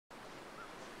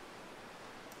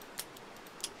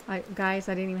Guys,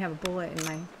 I didn't even have a bullet in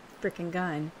my freaking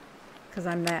gun because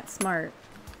I'm that smart.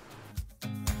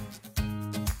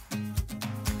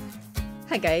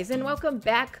 Hi guys, and welcome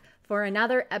back for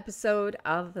another episode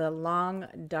of The Long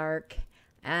Dark.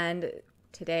 And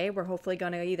today we're hopefully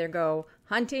going to either go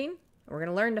hunting, we're going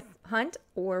to learn to hunt,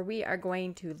 or we are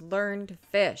going to learn to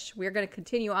fish. We're going to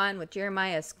continue on with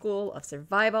Jeremiah's School of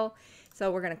Survival.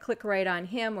 So we're going to click right on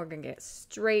him. We're going to get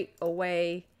straight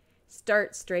away.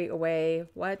 Start straight away.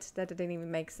 What? That didn't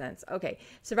even make sense. Okay.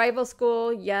 Survival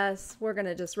school. Yes. We're going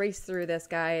to just race through this,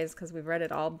 guys, because we've read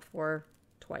it all before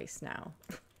twice now.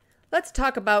 Let's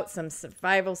talk about some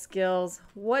survival skills.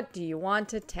 What do you want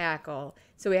to tackle?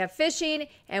 So we have fishing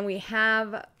and we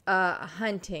have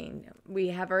hunting. We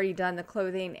have already done the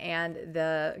clothing and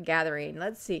the gathering.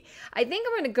 Let's see. I think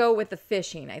I'm going to go with the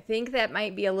fishing. I think that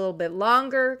might be a little bit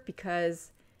longer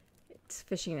because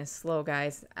fishing is slow,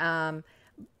 guys.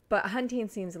 But hunting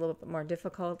seems a little bit more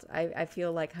difficult. I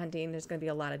feel like hunting, there's going to be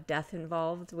a lot of death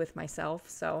involved with myself.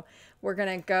 So we're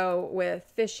going to go with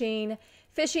fishing.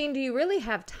 Fishing, do you really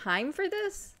have time for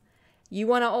this? You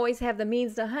want to always have the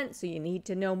means to hunt, so you need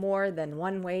to know more than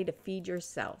one way to feed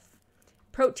yourself.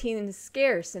 Protein is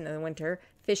scarce in the winter.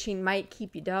 Fishing might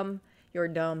keep you dumb. You're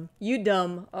dumb. You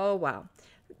dumb. Oh, wow.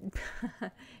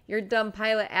 Your dumb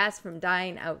pilot ass from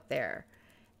dying out there.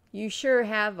 You sure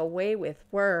have a way with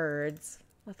words.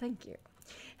 Well, thank you.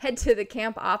 Head to the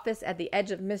camp office at the edge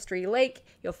of Mystery Lake.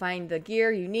 You'll find the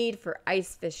gear you need for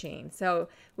ice fishing. So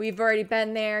we've already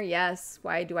been there. Yes.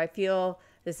 Why do I feel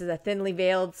this is a thinly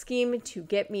veiled scheme to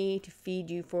get me to feed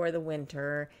you for the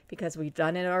winter? Because we've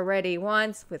done it already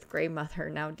once with Grey Mother,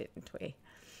 now didn't we?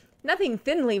 Nothing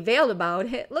thinly veiled about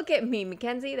it. Look at me,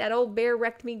 Mackenzie. That old bear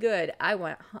wrecked me good. I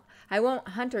won't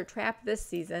hunt or trap this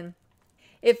season.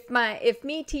 If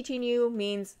me teaching you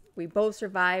means we both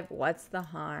survive, what's the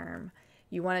harm?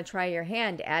 You want to try your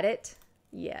hand at it?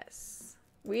 Yes.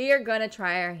 We are going to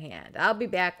try our hand. I'll be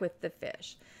back with the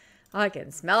fish. I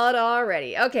can smell it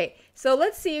already. Okay, so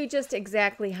let's see just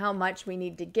exactly how much we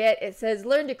need to get. It says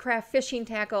learn to craft fishing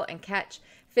tackle and catch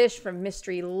fish from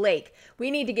Mystery Lake. We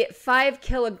need to get 5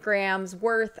 kilograms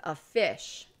worth of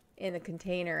fish in the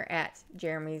container at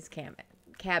Jeremy's cabin.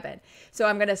 So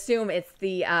I'm going to assume it's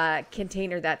the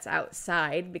container that's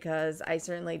outside because I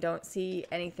certainly don't see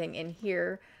anything in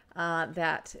here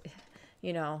that,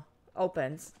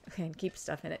 opens and keeps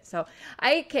stuff in it. So,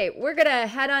 okay, we're going to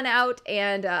head on out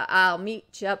and I'll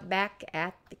meet you up back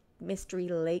at the Mystery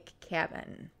Lake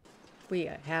cabin. We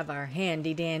have our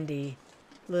handy dandy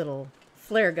little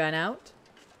flare gun out.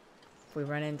 If we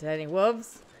run into any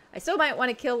wolves, I still might want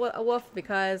to kill a wolf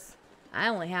because I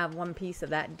only have one piece of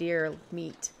that deer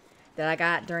meat that I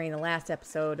got during the last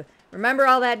episode. Remember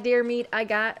all that deer meat I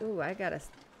got? Ooh, I gotta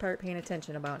start paying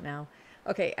attention about now.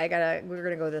 Okay, we're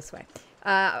gonna go this way.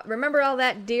 Remember all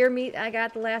that deer meat I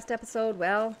got the last episode?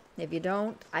 Well, if you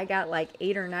don't, I got like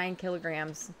 8 or 9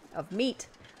 kilograms of meat,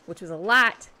 which was a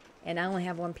lot, and I only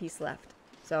have one piece left.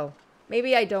 So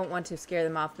maybe I don't want to scare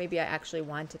them off. Maybe I actually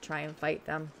want to try and fight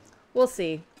them. We'll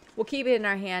see. We'll keep it in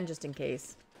our hand just in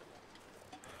case.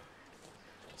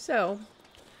 So,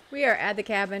 we are at the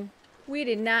cabin. We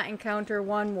did not encounter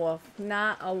one wolf.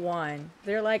 Not a one.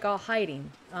 They're like all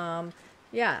hiding.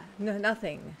 Yeah,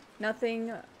 nothing.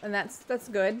 Nothing, and that's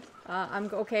good. I'm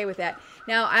okay with that.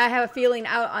 Now, I have a feeling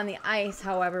out on the ice,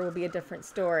 however, will be a different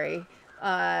story.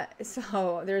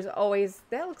 So, there's always...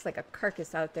 That looks like a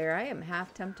carcass out there. I am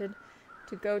half tempted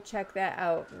to go check that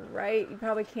out, right? You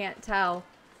probably can't tell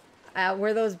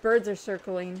where those birds are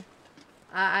circling.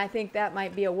 I think that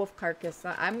might be a wolf carcass.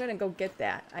 I'm going to go get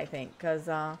that, I think, because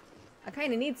I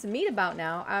kind of need some meat about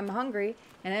now. I'm hungry,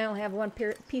 and I only have one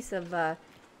piece of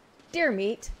deer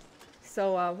meat.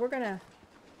 So we're gonna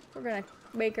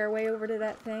make our way over to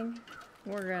that thing.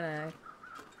 We're going to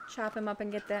chop him up and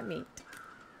get that meat.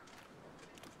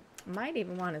 Might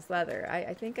even want his leather.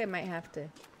 I think I might have to...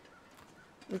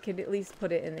 We could at least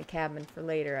put it in the cabin for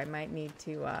later. I might need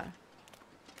to,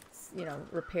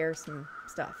 repair some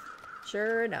stuff.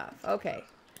 Sure enough. Okay.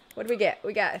 What do we get?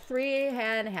 We got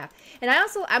 3.5. And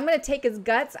I'm going to take his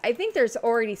guts. I think there's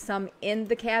already some in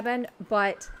the cabin,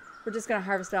 but we're just going to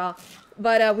harvest it all.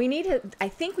 But I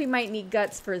think we might need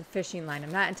guts for the fishing line.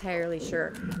 I'm not entirely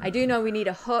sure. I do know we need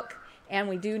a hook and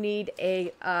we do need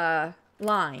a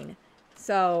line.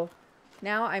 So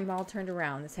now I'm all turned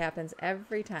around. This happens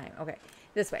every time. Okay.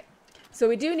 This way. So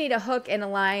we do need a hook and a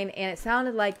line, and it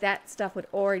sounded like that stuff would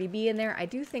already be in there. I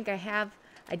do think I have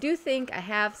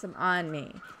some on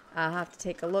me. I'll have to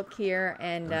take a look here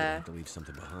and I have to leave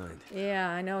something behind. Yeah,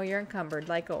 I know you're encumbered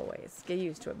like always. Get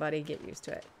used to it, buddy. Get used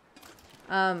to it.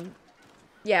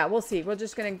 yeah, we'll see. We're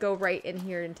just going to go right in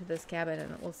here into this cabin,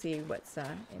 and we'll see what's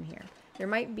in here. There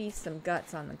might be some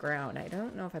guts on the ground. I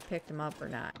don't know if I picked them up or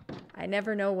not. I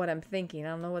never know what I'm thinking. I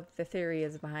don't know what the theory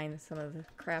is behind some of the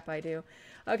crap I do.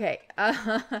 Okay,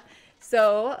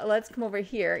 so let's come over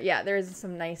here. Yeah, there's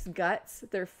some nice guts.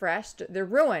 They're fresh. They're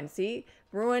ruined, see?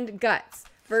 Ruined guts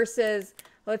versus,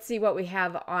 let's see what we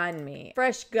have on me.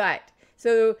 Fresh gut.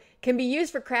 So can be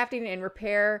used for crafting and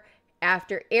repair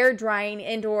after air drying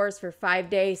indoors for 5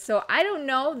 days. So I don't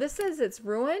know. This says it's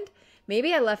ruined.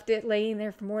 Maybe I left it laying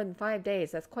there for more than 5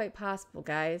 days. That's quite possible,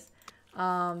 guys.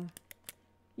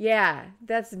 Yeah,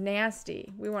 that's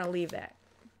nasty. We want to leave that.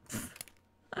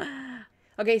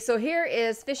 Okay, so here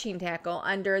is fishing tackle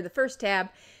under the first tab.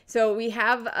 So we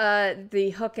have the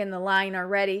hook and the line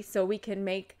already, so we can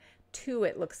make 2,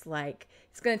 it looks like.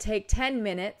 It's going to take 10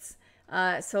 minutes.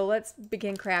 So let's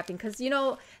begin crafting, because you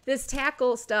know this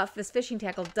tackle stuff, this fishing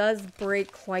tackle does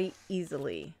break quite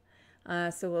easily.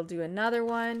 So we'll do another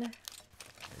one.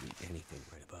 I'd eat anything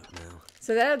right about now.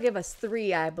 So that'll give us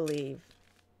 3, I believe.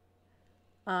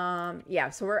 Yeah,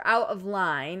 so we're out of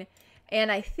line,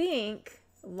 and I think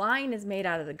line is made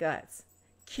out of the guts.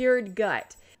 Cured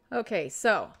gut. Okay,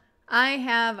 so I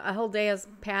have a whole day has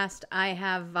passed. I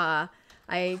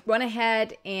went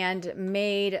ahead and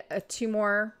made 2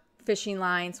 more fishing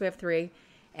lines. We have 3,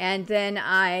 and then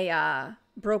I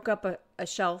broke up a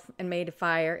shelf and made a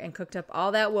fire and cooked up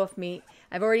all that wolf meat.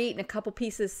 I've already eaten a couple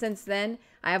pieces since then.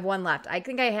 I have 1 left. I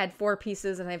think I had 4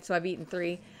 pieces, and so I've eaten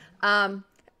 3.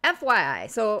 FYI,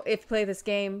 so if you play this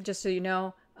game, just so you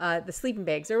know, the sleeping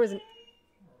bags, there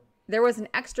was an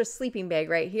extra sleeping bag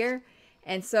right here,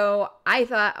 and so I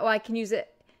thought, well, I can use it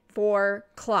for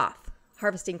cloth,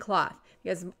 harvesting cloth,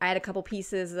 because I had a couple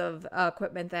pieces of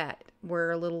equipment that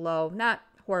were a little low, not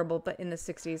horrible, but in the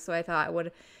 60s, so I thought I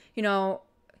would, you know,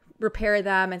 repair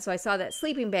them, and so I saw that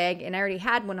sleeping bag, and I already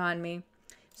had one on me,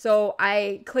 so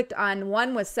I clicked on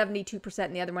one was 72%,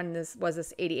 and the other one was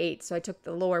this 88, so I took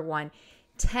the lower one.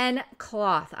 10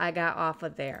 cloth I got off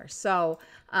of there. So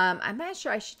I'm not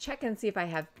sure. I should check and see if I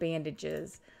have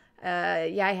bandages.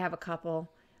 Yeah, I have a couple.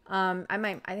 I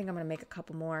think I'm gonna make a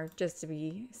couple more just to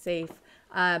be safe.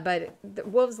 But the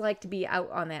wolves like to be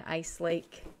out on that ice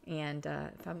lake, and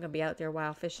if I'm gonna be out there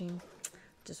while fishing,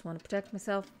 just want to protect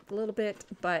myself a little bit.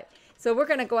 But so we're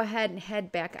gonna go ahead and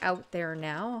head back out there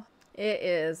now. It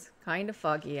is kind of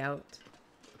foggy out.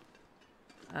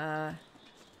 I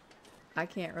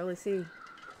can't really see.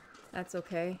 That's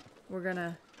okay. We're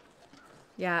gonna,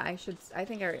 yeah, I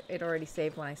think it already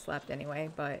saved when I slept anyway,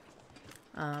 but,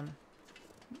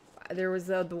 there was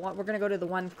the one, we're gonna go to the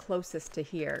one closest to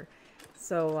here.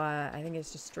 So, I think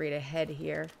it's just straight ahead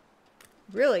here.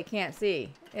 Really can't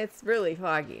see. It's really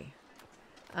foggy.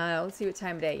 Let's see what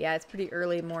time of day. Yeah, it's pretty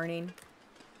early morning.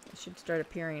 It should start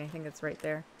appearing. I think it's right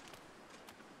there.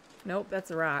 Nope,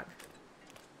 that's a rock.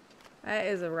 That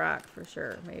is a rock for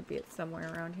sure. Maybe it's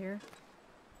somewhere around here.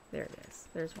 There it is.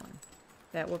 There's one.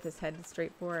 That wolf is headed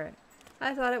straight for it.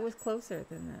 I thought it was closer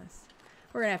than this.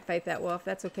 We're going to have to fight that wolf.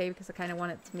 That's okay because I kind of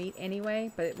want its meat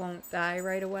anyway, but it won't die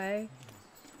right away.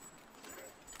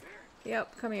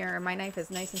 Yep, come here. My knife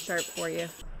is nice and sharp for you.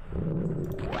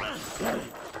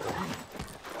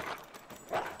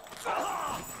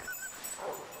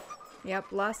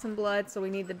 Yep, lost some blood, so we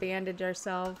need to bandage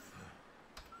ourselves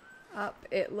up.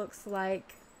 It looks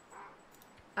like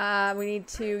we need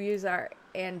to use our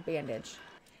bandage.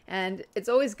 And it's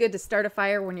always good to start a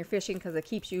fire when you're fishing because it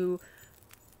keeps you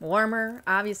warmer.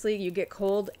 Obviously, you get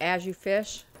cold as you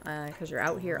fish because you're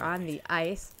out here on the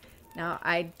ice. Now,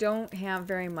 I don't have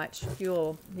very much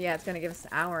fuel. Yeah, it's going to give us an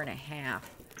hour and a half.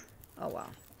 Oh, well.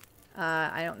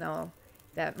 I don't know.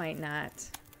 That might not.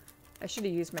 I should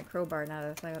have used my crowbar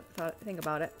now that I think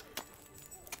about it.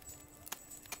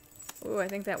 Ooh, I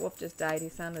think that wolf just died. He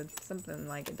sounded something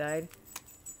like it died.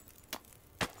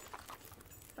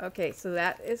 Okay, so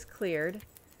that is cleared.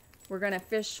 We're going to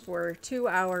fish for 2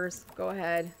 hours. Go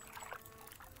ahead.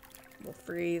 We'll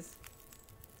freeze.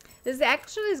 This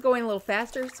actually is going a little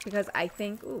faster because I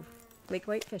think, ooh, lake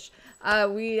white fish.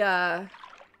 We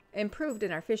improved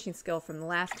in our fishing skill from the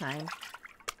last time.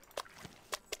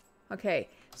 Okay,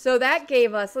 so that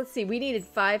gave us, let's see, we needed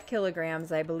 5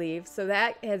 kilograms, I believe. So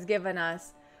that has given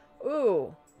us,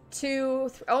 ooh,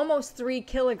 almost 3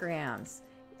 kilograms.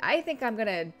 I think I'm going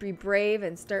to be brave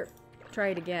and try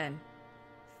it again.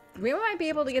 We might be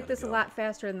able to get this a lot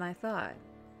faster than I thought.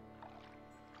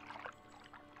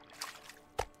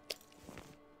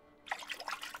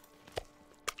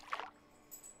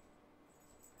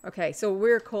 Okay, so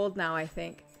we're cold now, I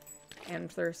think,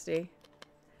 and thirsty.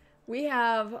 We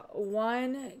have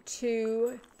 1,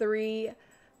 2, 3,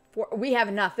 we have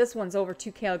enough. This one's over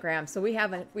 2 kilograms. So we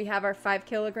have our 5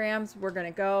 kilograms. We're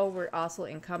going to go. We're also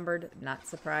encumbered. Not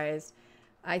surprised.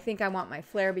 I think I want my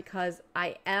flare because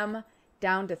I am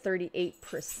down to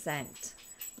 38%,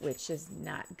 which is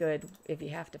not good if you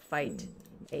have to fight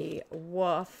a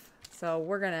wolf. So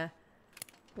we're gonna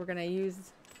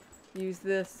use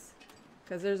this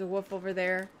because there's a wolf over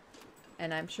there,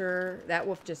 and I'm sure that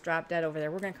wolf just dropped dead over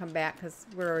there. We're gonna come back because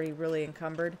we're already really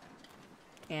encumbered,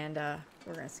 and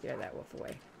we're gonna scare that wolf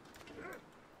away.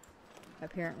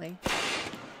 Apparently,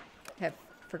 have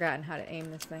forgotten how to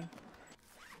aim this thing.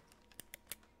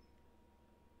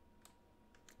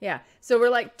 Yeah, so we're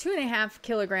like 2.5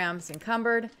 kilograms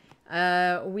encumbered.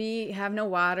 We have no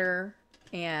water,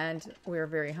 and we're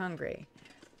very hungry.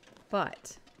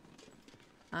 But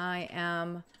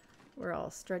we're all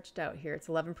stretched out here. It's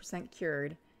 11%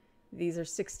 cured. These are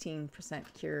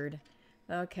 16% cured.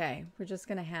 Okay, we're just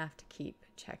going to have to keep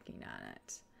checking on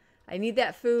it. I need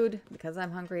that food because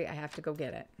I'm hungry. I have to go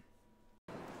get it.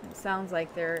 It sounds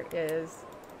like there is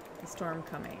a storm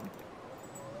coming.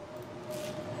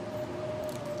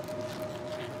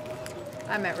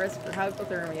 I'm at risk for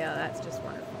hypothermia. That's just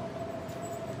wonderful.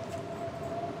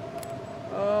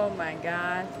 Oh my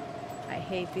God. I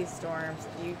hate these storms.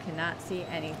 You cannot see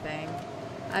anything.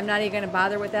 I'm not even going to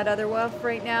bother with that other wolf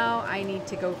right now. I need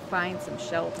to go find some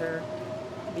shelter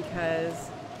because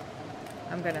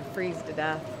I'm going to freeze to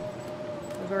death.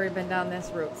 We've already been down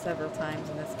this route several times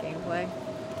in this gameplay.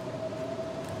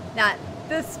 Not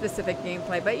this specific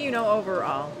gameplay, but you know,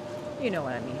 overall. You know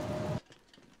what I mean.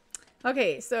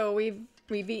 Okay, so we've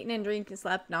eaten and drank and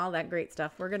slept and all that great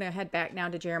stuff. We're going to head back now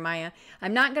to Jeremiah.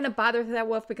 I'm not going to bother with that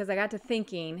wolf because I got to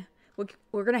thinking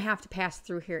we're going to have to pass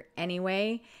through here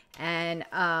anyway. And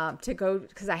to go,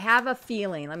 because I have a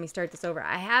feeling, let me start this over.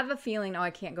 I have a feeling, oh, I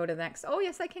can't go to the next. Oh,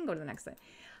 yes, I can go to the next thing.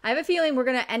 I have a feeling we're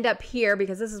going to end up here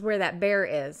because this is where that bear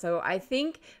is. So I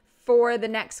think for the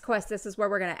next quest, this is where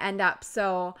we're going to end up.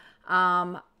 So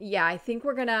yeah, I think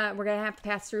we're gonna have to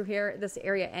pass through here, this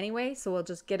area anyway, so we'll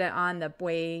just get it on the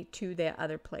way to the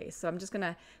other place. So I'm just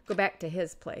gonna go back to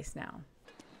his place now.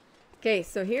 Okay,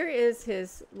 so here is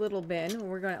his little bin.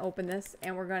 We're gonna open this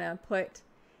and we're gonna put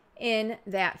in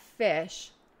that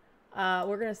fish.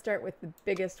 We're gonna start with the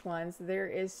biggest ones. There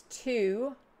is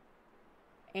 2,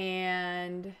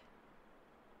 and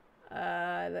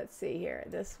let's see here.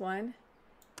 This one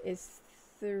is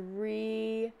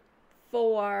 3,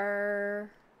 4.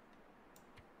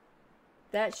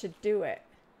 That should do it.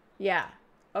 Yeah.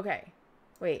 Okay.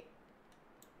 Wait.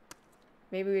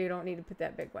 Maybe we don't need to put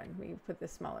that big one. We can put the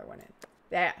smaller one in.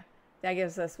 That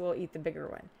gives us, we'll eat the bigger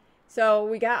one. So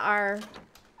we got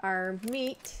our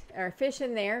meat, our fish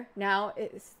in there. Now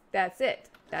that's it.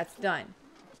 That's done.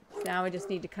 So now we just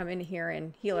need to come in here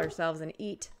and heal ourselves and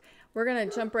eat. We're going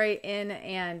to jump right in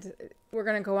and we're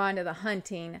going to go on to the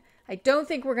hunting. I don't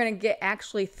think we're going to get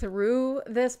actually through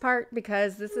this part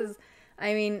because this is,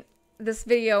 I mean, this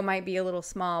video might be a little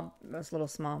small. It's a little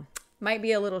small. Might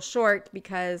be a little short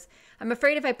because I'm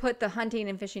afraid if I put the hunting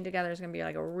and fishing together, it's going to be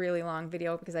like a really long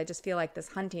video because I just feel like this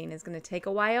hunting is going to take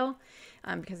a while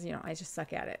because, you know, I just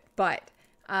suck at it. But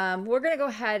we're going to go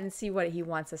ahead and see what he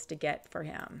wants us to get for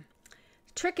him.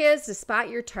 The trick is to spot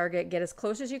your target, get as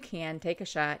close as you can, take a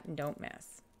shot, and don't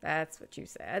miss. That's what you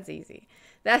said. That's easy.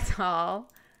 That's all.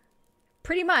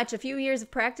 Pretty much a few years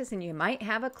of practice and you might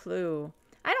have a clue.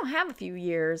 I don't have a few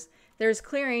years. There's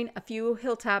clearing a few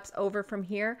hilltops over from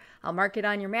here. I'll mark it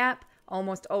on your map.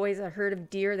 Almost always a herd of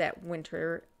deer that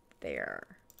winter there.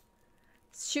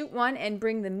 Shoot one and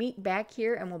bring the meat back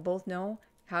here and we'll both know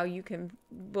you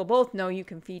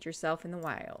can feed yourself in the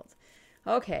wild.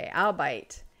 Okay, I'll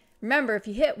bite. Remember, if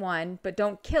you hit one but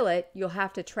don't kill it, you'll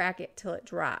have to track it till it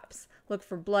drops. Look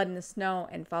for blood in the snow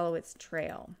and follow its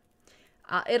trail.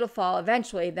 It'll fall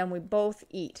eventually, then we both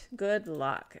eat. Good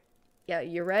luck. Yeah,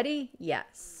 you ready?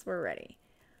 Yes, we're ready.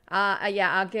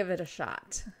 Yeah, I'll give it a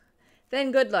shot.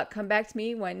 Then good luck. Come back to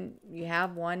me when you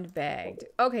have one bagged.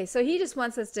 Okay, so he just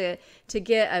wants us to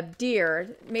get a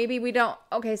deer. Maybe we don't.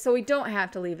 Okay, so we don't have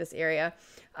to leave this area,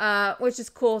 which is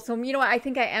cool. So you know what? I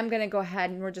think I am going to go ahead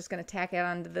and we're just going to tack it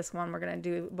onto this one. We're going to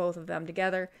do both of them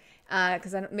together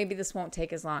because maybe this won't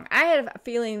take as long. I had a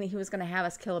feeling that he was going to have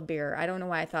us kill a bear. I don't know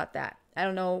why I thought that. I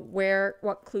don't know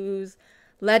what clues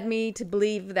led me to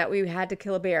believe that we had to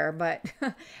kill a bear. But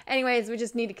anyways, we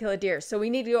just need to kill a deer. So we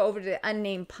need to go over to the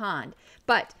unnamed pond.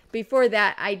 But before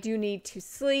that, I do need to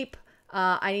sleep.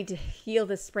 I need to heal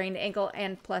this sprained ankle.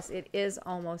 And plus, it is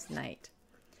almost night.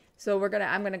 So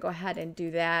I'm going to go ahead and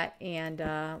do that. And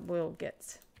we'll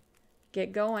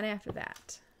get going after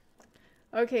that.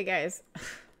 Okay, guys.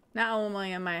 Not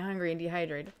only am I hungry and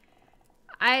dehydrated,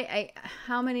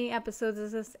 how many episodes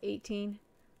is this? 18?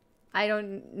 I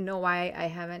don't know why I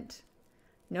haven't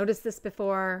noticed this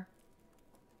before.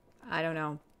 I don't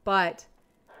know. But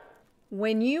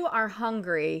when you are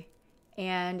hungry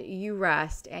and you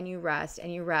rest and you rest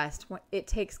and you rest, it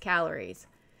takes calories.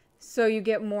 So you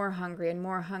get more hungry and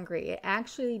more hungry. It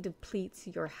actually depletes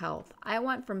your health. I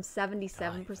went from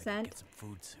 77%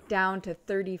 down to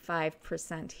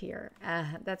 35% here.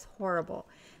 That's horrible.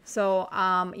 So,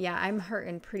 yeah, I'm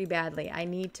hurting pretty badly. I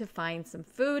need to find some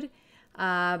food.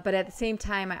 But at the same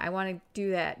time, I want to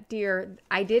do that deer.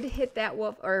 I did hit that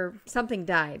wolf, or something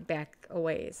died back a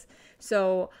ways.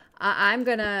 So I'm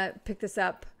going to pick this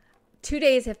up. 2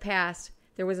 days have passed.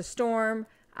 There was a storm.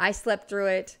 I slept through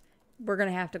it. We're going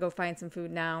to have to go find some food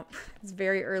now. It's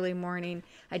very early morning.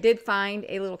 I did find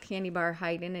a little candy bar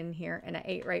hiding in here, and I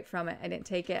ate right from it. I didn't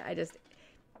take it. I just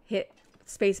hit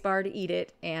space bar to eat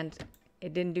it, and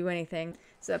it didn't do anything.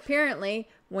 So apparently,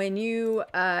 when you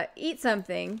eat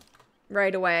something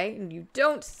right away and you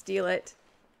don't steal it,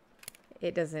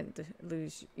 it doesn't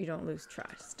lose, you don't lose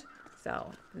trust.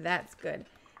 So that's good.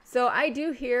 So I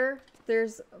do hear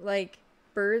there's like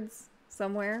birds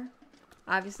somewhere.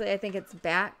 Obviously, I think it's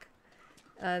back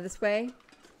this way.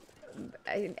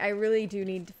 I really do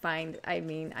need to find, I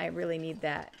really need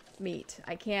that meat.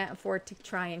 I can't afford to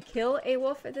try and kill a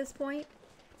wolf at this point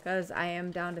because I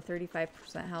am down to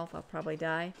 35% health. I'll probably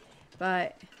die.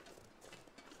 But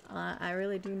I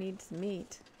really do need some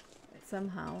meat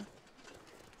somehow.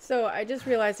 So I just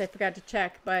realized I forgot to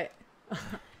check, but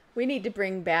we need to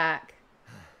bring back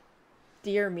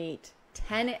deer meat.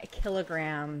 10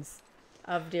 kilograms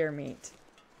of deer meat.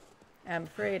 I'm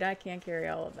afraid I can't carry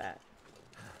all of that.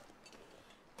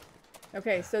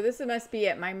 Okay, so this must be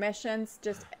it. My missions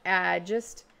just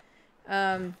updated.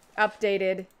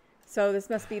 So this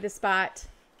must be the spot.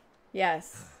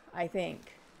 Yes, I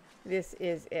think this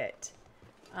is it.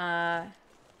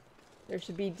 There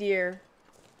should be deer.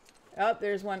 Oh,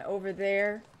 there's one over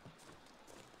there.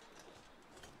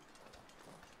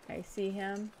 I see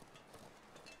him.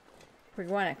 We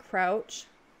want to crouch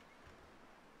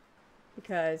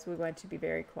because we want to be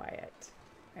very quiet.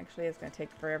 Actually, it's going to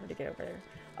take forever to get over there.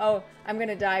 Oh, I'm going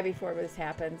to die before this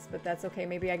happens, but that's okay.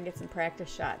 Maybe I can get some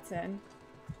practice shots in.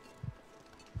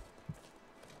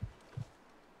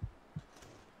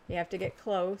 You have to get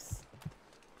close.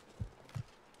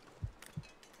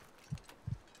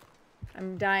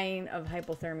 I'm dying of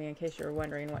hypothermia, in case you're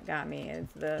wondering what got me.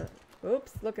 It's the...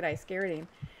 Oops, look at I scared him.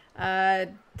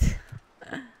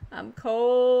 I'm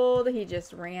cold. He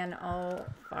just ran all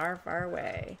far, far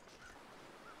away.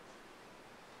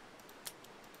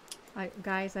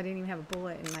 Guys, I didn't even have a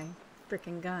bullet in my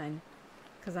freaking gun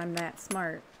because I'm that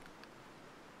smart.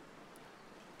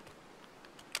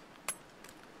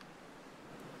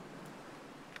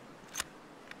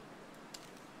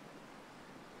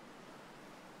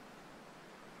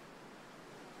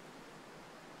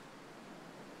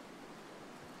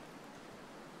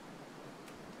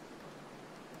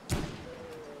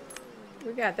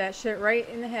 We got that shit right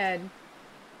in the head.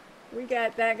 We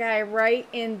got that guy right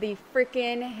in the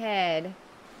freaking head.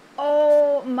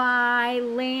 Oh my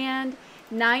land.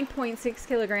 9.6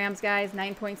 kilograms, guys.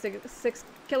 9.6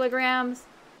 kilograms.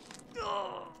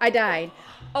 I died.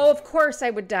 Oh, of course I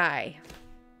would die.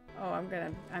 Oh, I'm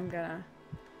gonna.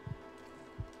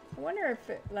 I wonder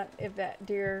if that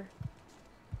deer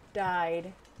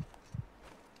died.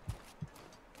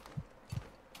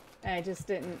 I just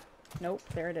didn't. Nope,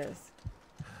 there it is.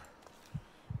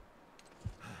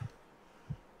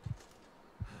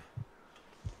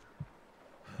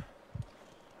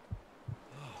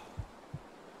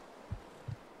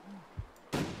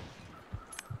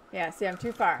 Yeah, see, I'm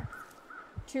too far.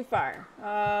 Too far.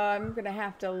 I'm going to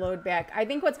have to load back. I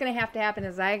think what's going to have to happen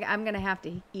is I'm going to have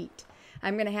to eat.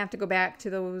 I'm going to have to go back to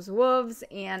those wolves,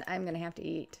 and I'm going to have to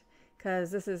eat.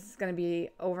 Because this is going to be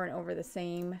over and over the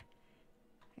same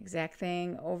exact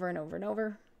thing, over and over and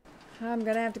over. I'm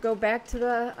going to have to go back to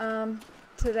the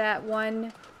to that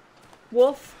one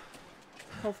wolf.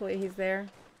 Hopefully he's there.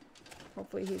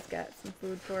 Hopefully he's got some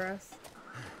food for us.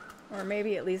 Or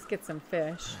maybe at least get some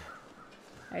fish.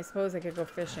 I suppose I could go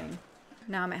fishing.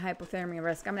 Now I'm at hypothermia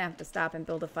risk. I'm going to have to stop and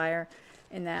build a fire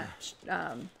in that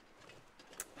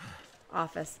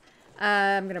office.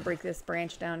 I'm going to break this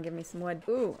branch down, give me some wood.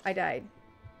 Ooh, I died.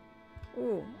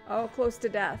 Ooh, oh, close to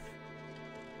death.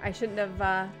 I shouldn't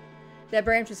have, that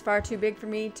branch was far too big for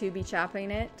me to be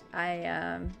chopping it.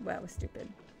 Well, that was stupid.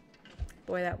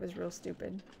 Boy, that was real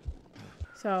stupid.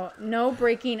 So, no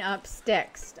breaking up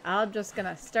sticks. I'm just going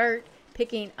to start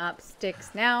picking up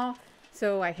sticks now,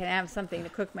 so I can have something to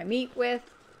cook my meat with.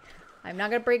 I'm not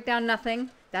going to break down nothing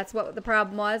That's what the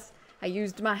problem was. I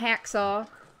used my hacksaw,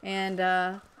 and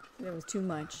it was too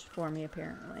much for me,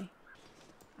 apparently.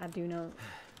 I do know.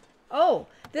 Oh,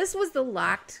 this was the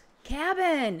locked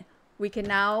cabin. We can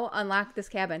now unlock this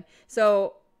cabin.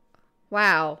 So,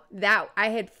 wow, that I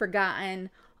had forgotten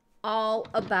all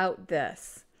about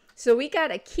this. So we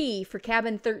got a key for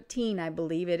cabin 13, I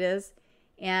believe it is.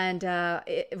 And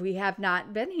we have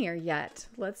not been here yet.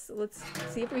 Let's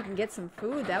see if we can get some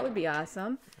food. That would be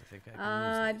awesome.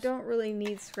 I don't really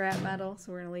need scrap metal,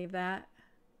 so we're going to leave that.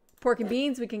 Pork and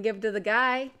beans we can give to the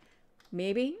guy.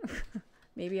 Maybe.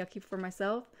 Maybe I'll keep for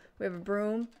myself. We have a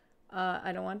broom.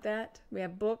 I don't want that. We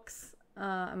have books.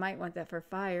 I might want that for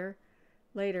fire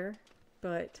later.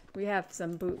 But we have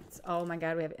some boots. Oh my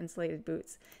god, we have insulated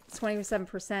boots. It's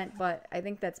 27%, but I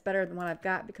think that's better than what I've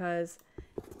got because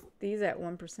these at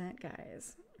 1%,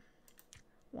 guys.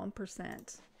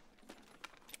 1%.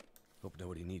 Hope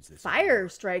nobody needs this. Fire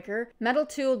striker. Metal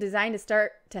tool designed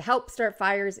to help start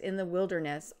fires in the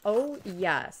wilderness. Oh,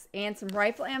 yes. And some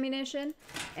rifle ammunition.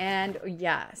 And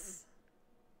yes.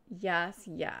 Yes,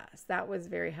 yes. That was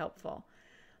very helpful.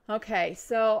 Okay,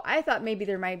 so I thought maybe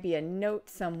there might be a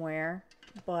note somewhere,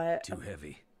 but... Too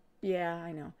heavy. Yeah,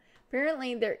 I know.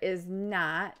 Apparently there is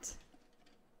not.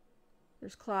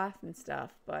 There's cloth and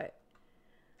stuff, but...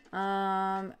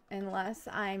 unless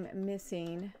I'm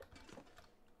missing...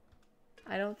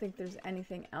 I don't think there's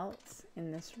anything else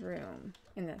in this room,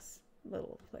 in this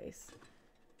little place.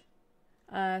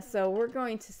 So we're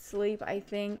going to sleep, I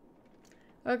think.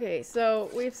 Okay, so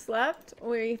we've slept.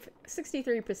 We've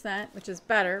 63%, which is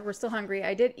better. We're still hungry.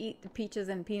 I did eat the peaches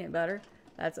and peanut butter.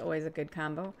 That's always a good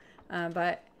combo.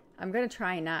 But I'm going to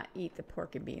try and not eat the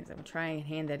pork and beans. I'm going to try and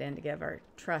hand that in to give our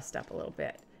trust up a little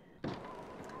bit.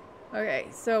 Okay,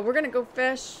 so we're going to go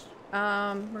fish.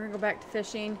 We're going to go back to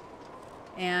fishing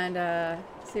and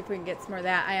see if we can get some more of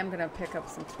that. I am going to pick up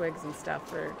some twigs and stuff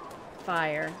for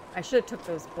fire. I should have took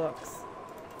those books.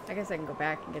 I guess I can go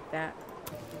back and get that.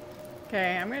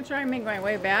 Okay, I'm going to try and make my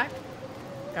way back.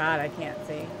 God, I can't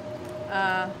see.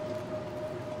 I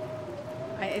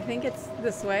think it's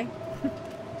this way.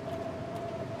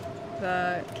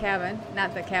 The cabin.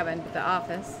 Not the cabin, but the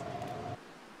office.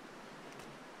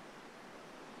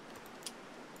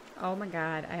 Oh my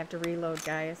god, I have to reload,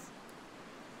 guys.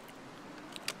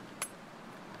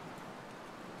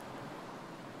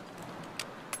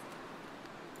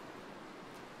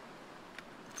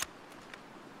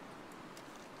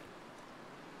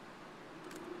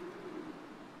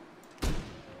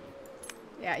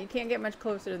 Yeah, you can't get much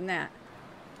closer than that.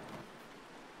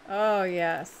 Oh,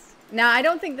 yes. Now, I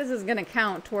don't think this is going to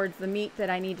count towards the meat that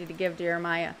I needed to give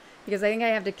Jeremiah, because I think I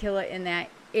have to kill it in that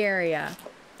area.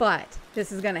 But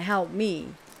this is going to help me.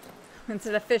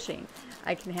 Instead of fishing,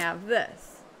 I can have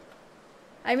this.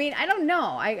 I mean, I don't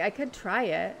know. I could try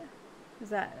it.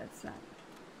 That's not...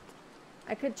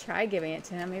 I could try giving it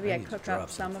to him. Maybe I cook up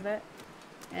some of it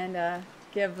and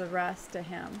give the rest to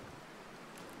him.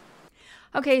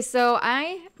 Okay, so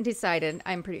I decided,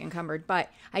 I'm pretty encumbered, but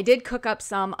I did cook up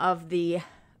some of the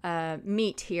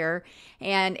meat here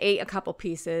and ate a couple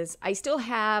pieces. I still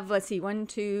have, let's see, 1,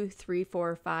 2, 3,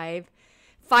 4,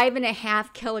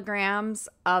 5.5 kilograms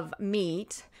of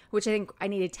meat, which I think I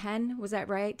needed 10. Was that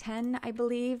right? 10, I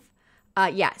believe.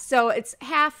 Yeah, so it's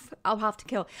half I'll have to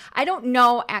kill. I don't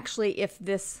know actually if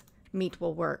this meat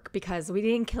will work because we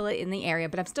didn't kill it in the area,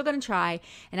 but I'm still going to try,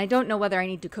 and I don't know whether I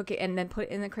need to cook it and then put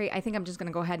it in the crate. I think I'm just going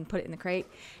to go ahead and put it in the crate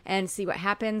and see what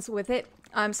happens with it.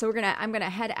 So I'm going to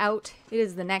head out. It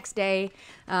is the next day,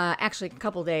 actually a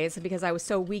couple days, because I was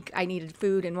so weak I needed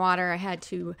food and water. I had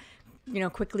to,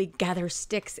 quickly gather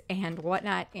sticks and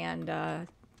whatnot and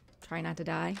try not to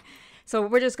die. So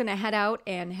we're just going to head out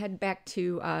and head back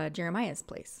to Jeremiah's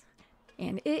place.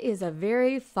 And it is a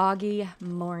very foggy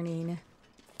morning.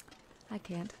 I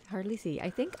can't hardly see. I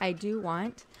think I do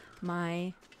want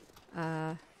my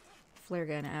flare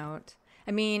gun out.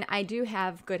 I mean, I do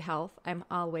have good health. I'm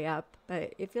all the way up,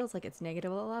 but it feels like it's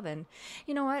 -11.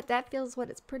 You know what? That feels what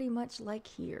it's pretty much like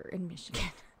here in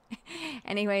Michigan.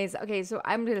 Anyways, okay, so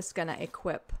I'm just going to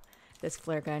equip this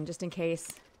flare gun just in case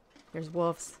there's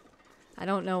wolves. I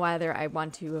don't know whether I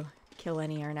want to kill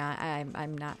any or not.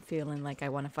 I'm not feeling like I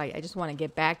want to fight. I just want to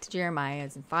get back to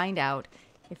Jeremiah's and find out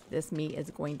if this meat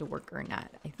is going to work or not.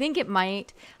 I think it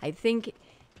might. I think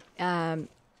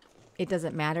it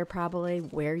doesn't matter probably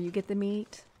where you get the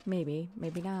meat. Maybe,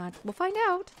 maybe not. We'll find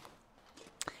out.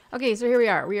 Okay, so here we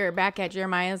are. We are back at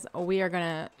Jeremiah's. We are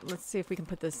gonna, let's see if we can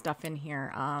put this stuff in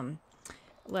here.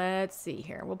 Let's see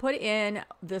here. We'll put in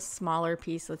this smaller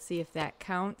piece. Let's see if that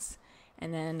counts.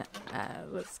 And then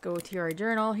let's go to our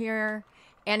journal here.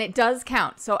 And it does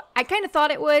count. So I kind of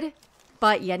thought it would,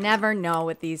 But you never know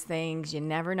with these things. You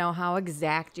never know how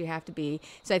exact you have to be.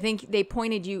 So I think they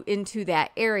pointed you into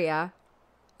that area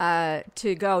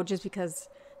to go just because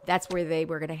that's where they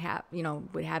were going to have, you know,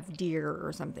 would have deer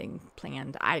or something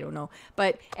planned. I don't know.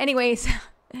 But anyways,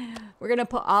 we're going to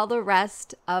put all the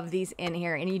rest of these in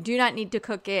here. And you do not need to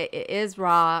cook it. It is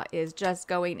raw. It is just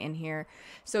going in here.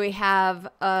 So we have,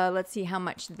 let's see how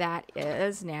much that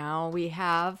is now. We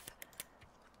have,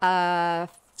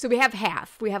 so we have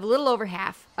half. We have a little over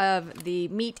half of the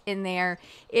meat in there.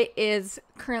 It is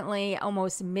currently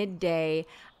almost midday.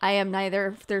 I am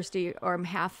neither thirsty or I'm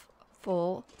half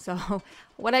full. So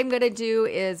what I'm going to do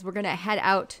is we're going to head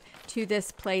out to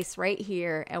this place right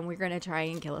here and we're going to try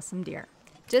and kill us some deer.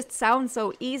 Just sounds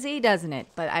so easy, doesn't it?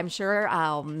 But I'm sure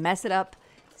I'll mess it up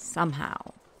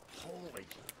somehow.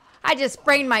 I just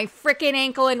sprained my freaking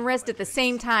ankle and wrist at the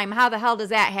same time. How the hell does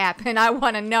that happen? I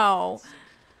want to know.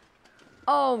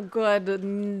 Oh, good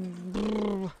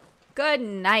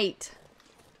night.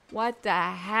 What the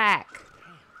heck?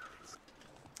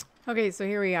 Okay, so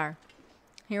here we are.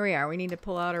 Here we are. We need to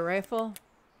pull out a rifle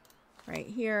right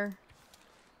here.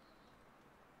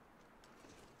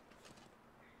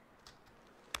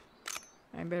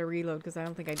 I better reload because I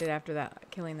don't think I did after that,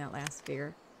 killing that last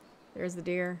deer. There's the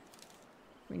deer.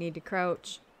 We need to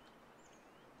crouch.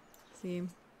 See him?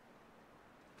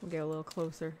 We'll get a little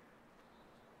closer.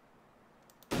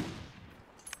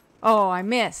 Oh, I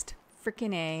missed.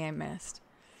 Freaking A, I missed.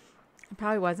 I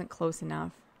probably wasn't close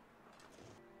enough.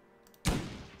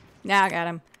 Now I got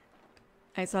him.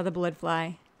 I saw the blood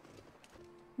fly.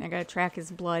 I gotta track his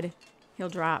blood. He'll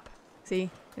drop. See?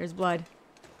 There's blood.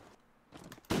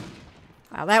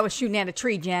 Wow, that was shooting at a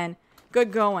tree, Jen.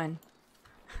 Good going.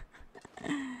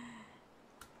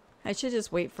 I should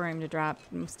just wait for him to drop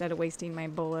instead of wasting my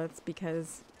bullets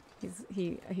because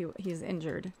he's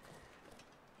injured.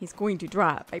 He's going to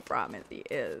drop. I promise he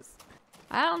is.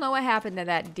 I don't know what happened to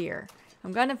that deer.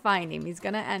 I'm going to find him. He's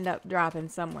going to end up dropping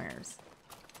somewheres.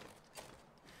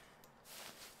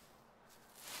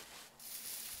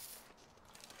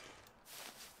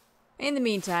 In the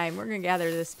meantime, we're going to gather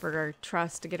this for our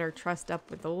trust to get our trust up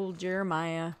with old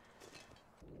Jeremiah.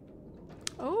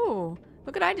 Oh,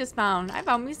 look what I just found. I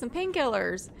found me some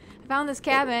painkillers. I found this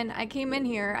cabin. I came in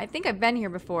here. I think I've been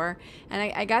here before. And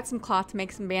I got some cloth to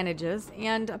make some bandages.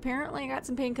 And apparently I got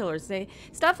some painkillers.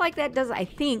 Stuff like that does, I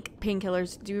think,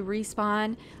 painkillers do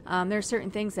respawn. There are certain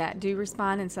things that do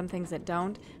respawn and some things that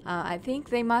don't. I think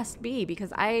they must be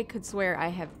because I could swear I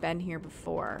have been here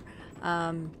before.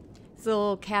 It's a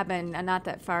little cabin not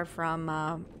that far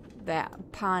from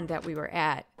that pond that we were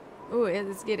at. Ooh, it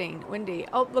is getting windy.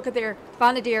 Oh, look at there.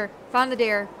 Found a deer. Found the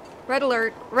deer. Red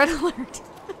alert. Red alert.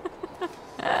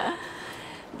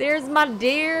 There's my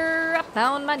deer. I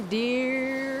found my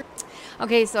deer.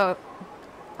 Okay, so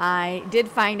I did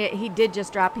find it. He did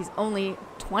just drop. He's only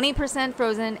 20%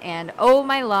 frozen. And oh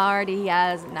my lord, he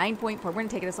has 9.4. We're going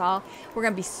to take this all. We're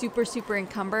going to be super, super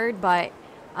encumbered. But,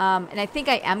 and I think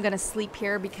I am going to sleep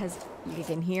here because you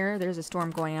can hear there's a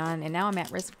storm going on. And now I'm at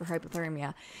risk for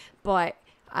hypothermia. But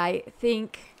I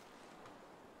think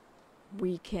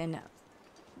we'll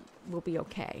be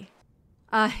okay.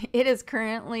 It is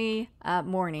currently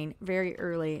morning, very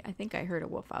early. I think I heard a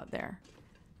wolf out there,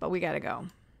 but we gotta go.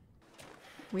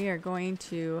 We are going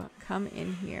to come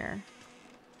in here.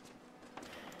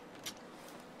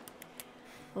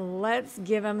 Let's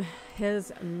give him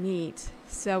his meat.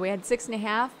 So we had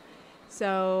 6.5.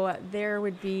 So there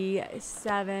would be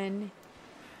 7,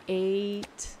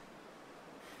 8,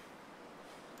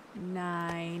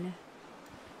 9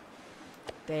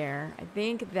 there. I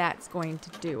think that's going to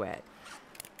do it.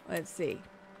 Let's see.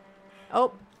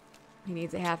 Oh, he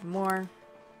needs a half more.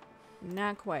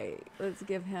 Not quite. Let's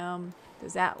give him,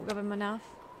 does that give him enough?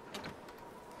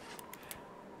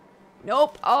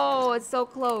 Nope. Oh, it's so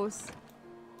close.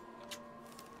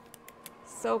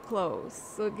 So close.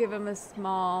 So give him a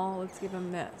small, let's give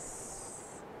him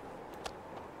this.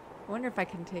 I wonder if I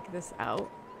can take this out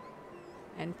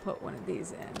and put one of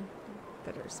these in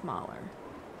that are smaller.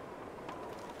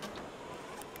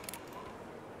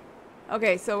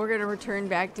 Okay, so we're going to return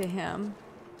back to him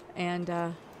and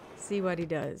see what he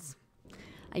does.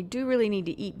 I do really need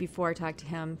to eat before I talk to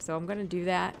him, so I'm going to do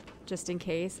that just in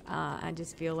case. I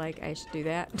just feel like I should do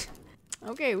that.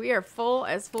 Okay, we are full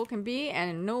as full can be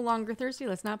and no longer thirsty.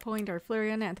 Let's not point our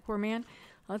Flareon at the poor man.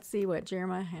 Let's see what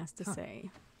Jeremiah has to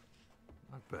say.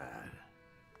 Not bad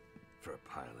for a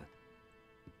pilot.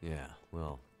 Yeah,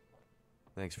 well,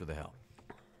 thanks for the help.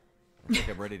 I think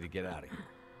I'm ready to get out of here.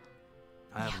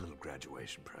 I have a little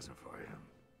graduation present for you.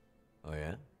 Oh,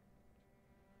 yeah?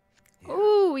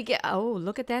 Ooh, we get, oh,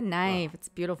 look at that knife. Wow. It's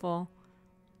beautiful.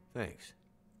 Thanks.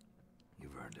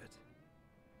 You've earned it.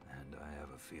 And I have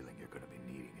a feeling you're going to be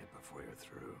needing it before you're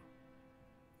through.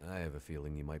 I have a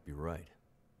feeling you might be right.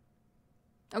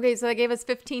 Okay, so that gave us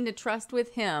 15 to trust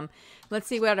with him. Let's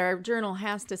see what our journal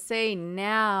has to say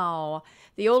now.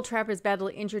 The old trapper is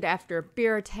badly injured after a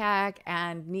bear attack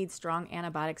and needs strong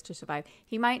antibiotics to survive.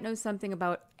 He might know something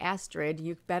about Astrid.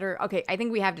 You better... Okay, I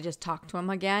think we have to just talk to him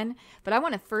again. But I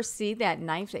want to first see that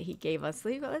knife that he gave us.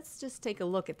 Let's just take a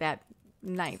look at that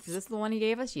knife. Is this the one he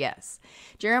gave us? Yes.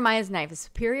 Jeremiah's knife, a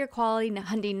superior quality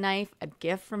hunting knife, a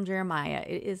gift from Jeremiah.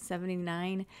 It is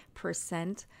 79%.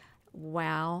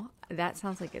 Wow, that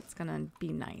sounds like it's gonna be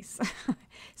nice.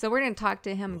 So we're gonna talk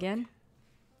to him again.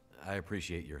 I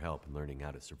appreciate your help in learning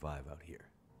how to survive out here.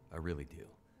 I really do.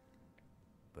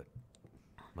 But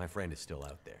my friend is still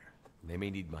out there. They may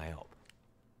need my help.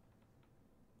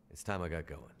 It's time I got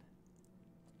going.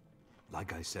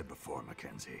 Like I said before,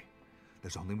 Mackenzie,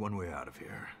 there's only one way out of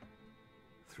here.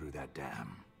 Through that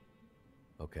dam.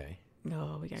 Okay.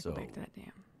 No, we gotta go back to that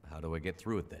dam. How do I get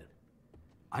through it then?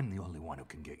 I'm the only one who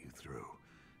can get you through,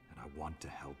 and I want to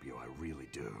help you, I really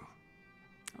do.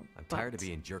 I'm tired of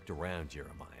being jerked around,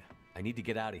 Jeremiah. I need to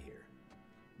get out of here.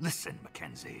 Listen,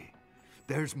 Mackenzie,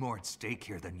 there's more at stake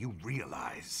here than you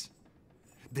realize.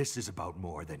 This is about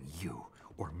more than you,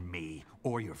 or me,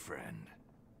 or your friend.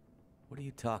 What are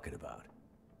you talking about?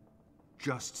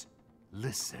 Just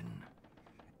listen.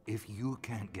 If you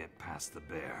can't get past the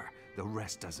bear, the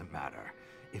rest doesn't matter.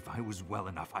 If I was well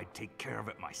enough, I'd take care of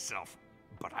it myself.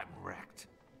 But I'm wrecked.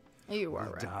 You are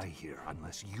We'll wrecked. die here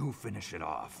unless you finish it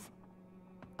off.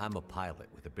 I'm a pilot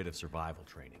with a bit of survival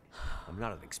training. I'm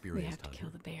not an experienced We have to hunter. kill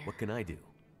the bear. What can I do?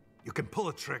 You can pull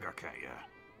a trigger, can't you?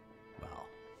 Well,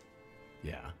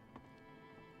 yeah.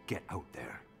 Get out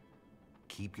there.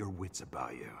 Keep your wits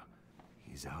about you.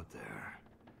 He's out there,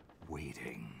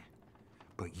 waiting.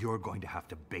 But you're going to have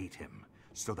to bait him,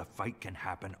 so the fight can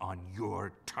happen on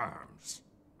your terms.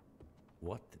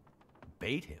 What?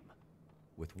 Bait him?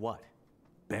 With what?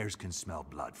 Bears can smell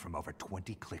blood from over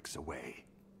 20 clicks away.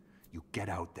 You get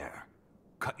out there,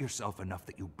 cut yourself enough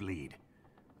that you bleed,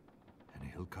 and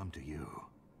he'll come to you.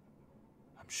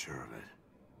 I'm sure of it.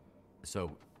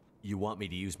 So, you want me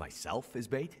to use myself as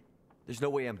bait? There's no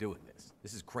way I'm doing this.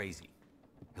 This is crazy.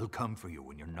 He'll come for you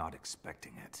when you're not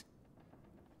expecting it.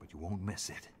 But you won't miss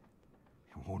it.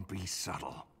 It won't be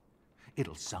subtle.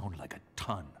 It'll sound like a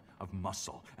ton of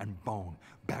muscle and bone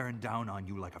bearing down on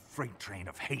you like a freight train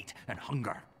of hate and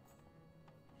hunger.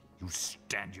 You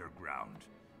stand your ground.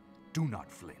 Do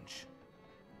not flinch.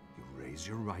 You raise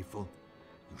your rifle,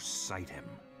 you sight him,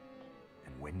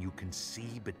 and when you can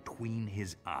see between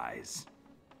his eyes,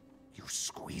 you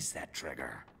squeeze that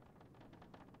trigger.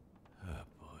 Oh,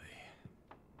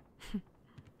 boy.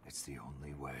 It's the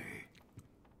only way.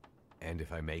 And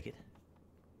if I make it?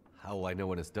 How will I know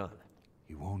when it's done?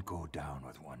 He won't go down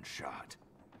with one shot.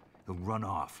 He'll run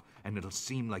off, and it'll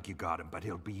seem like you got him, but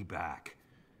he'll be back.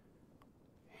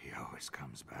 He always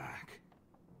comes back.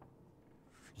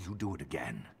 You do it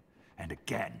again, and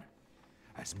again,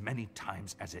 as many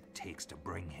times as it takes to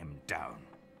bring him down.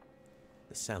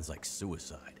 This sounds like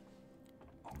suicide.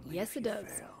 Only Yes, if it you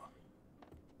does. fail.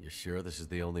 You sure this is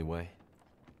the only way?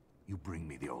 You bring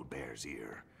me the old bear's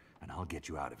ear, and I'll get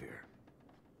you out of here.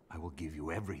 I will give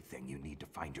you everything you need to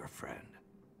find your friend.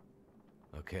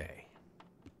 Okay.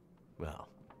 Well,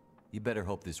 you better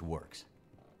hope this works.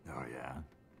 Oh, yeah?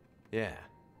 Yeah.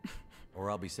 Or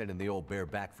I'll be sending the old bear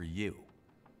back for you.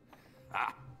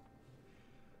 Ah!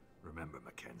 Remember,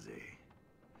 Mackenzie,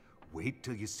 wait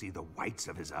till you see the whites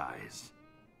of his eyes.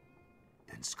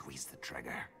 Then squeeze the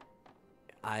trigger.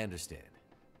 I understand.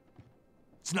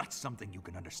 It's not something you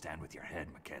can understand with your head,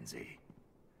 Mackenzie.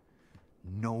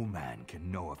 No man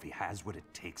can know if he has what it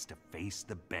takes to face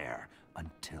the bear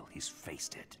until he's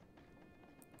faced it.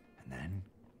 And then,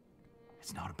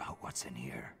 it's not about what's in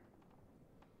here.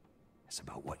 It's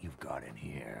about what you've got in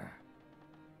here.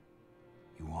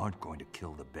 You aren't going to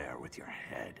kill the bear with your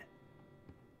head.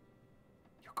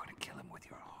 You're going to kill him with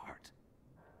your heart.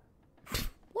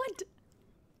 What?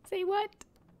 Say what?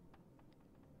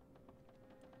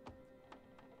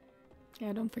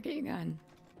 Yeah, don't forget your gun.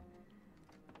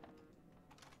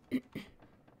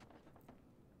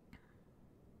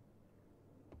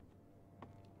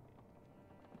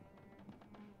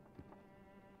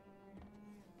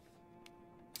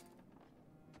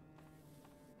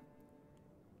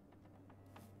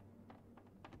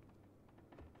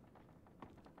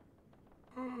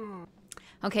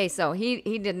 Okay, so he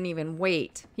didn't even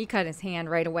wait. He cut his hand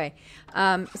right away.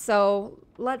 So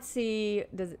let's see.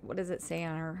 What does it say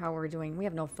on how we're doing? We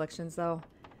have no afflictions though.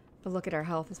 But look at our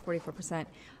health is 44%.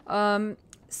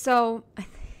 So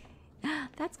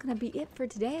that's going to be it for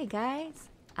today, guys.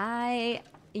 I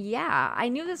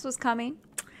knew this was coming.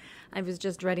 I was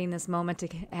just dreading this moment to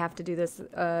have to do this,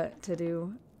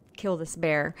 kill this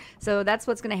bear. So that's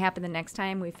what's going to happen the next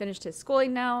time. We finished his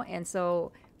schooling now, and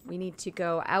so we need to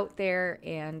go out there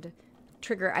and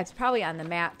trigger. It's probably on the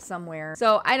map somewhere.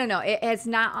 So I don't know. It's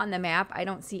not on the map. I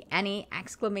don't see any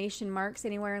exclamation marks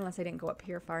anywhere unless I didn't go up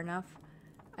here far enough.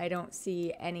 I don't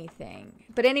see anything.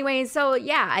 But anyway, so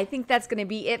yeah, I think that's going to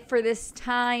be it for this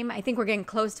time. I think we're getting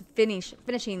close to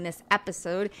finishing this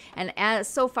episode. And as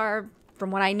so far, from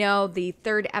what I know, the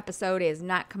 3rd episode has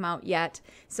not come out yet.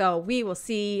 So we will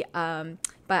see. But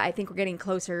I think we're getting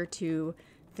closer to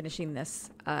finishing this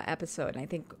episode. And I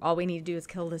think all we need to do is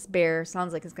kill this bear.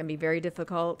 Sounds like it's going to be very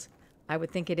difficult. I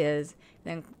would think it is.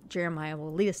 Then Jeremiah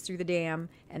will lead us through the dam,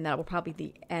 and that will probably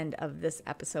be the end of this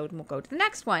episode, and we'll go to the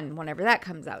next one whenever that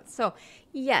comes out. So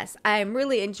yes, I'm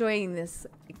really enjoying this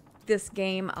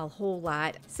game a whole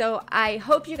lot. So I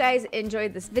hope you guys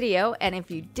enjoyed this video, and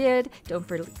if you did, don't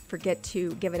forget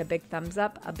to give it a big thumbs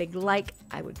up, a big like.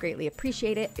 I would greatly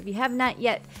appreciate it. If you have not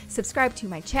yet subscribed to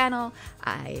my channel,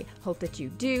 I hope that you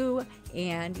do.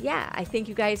 And yeah, I thank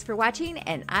you guys for watching,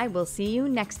 and I will see you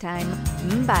next time.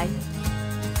 Bye.